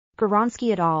Goodwin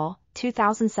et al.,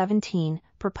 2017,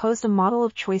 proposed a model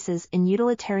of choices in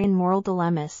utilitarian moral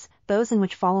dilemmas, those in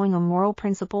which following a moral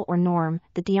principle or norm,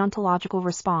 the deontological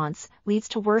response, leads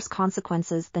to worse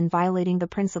consequences than violating the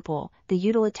principle, the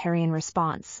utilitarian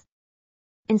response.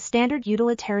 In standard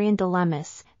utilitarian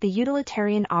dilemmas, the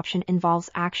utilitarian option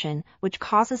involves action, which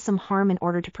causes some harm in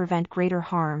order to prevent greater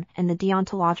harm, and the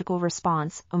deontological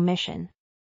response, omission.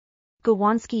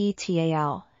 Goodwin et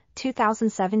al.,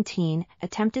 2017,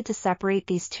 attempted to separate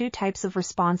these two types of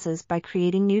responses by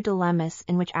creating new dilemmas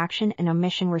in which action and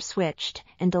omission were switched,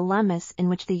 and dilemmas in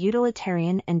which the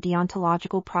utilitarian and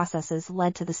deontological processes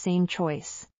led to the same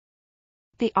choice.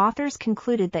 The authors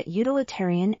concluded that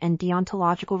utilitarian and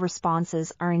deontological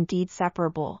responses are indeed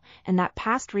separable, and that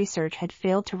past research had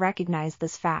failed to recognize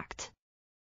this fact.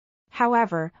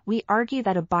 However, we argue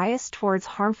that a bias towards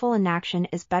harmful inaction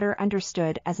is better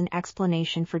understood as an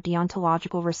explanation for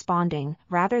deontological responding,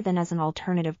 rather than as an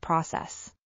alternative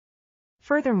process.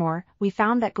 Furthermore, we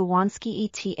found that Goodwin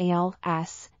et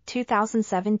al.'s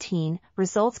 2017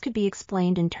 results could be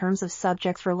explained in terms of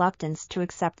subjects' reluctance to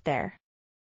accept their.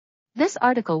 This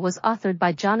article was authored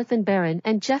by Jonathan Barron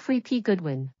and Geoffrey P.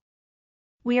 Goodwin.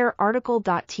 We are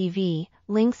RTCLTV,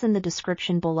 links in the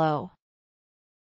description below.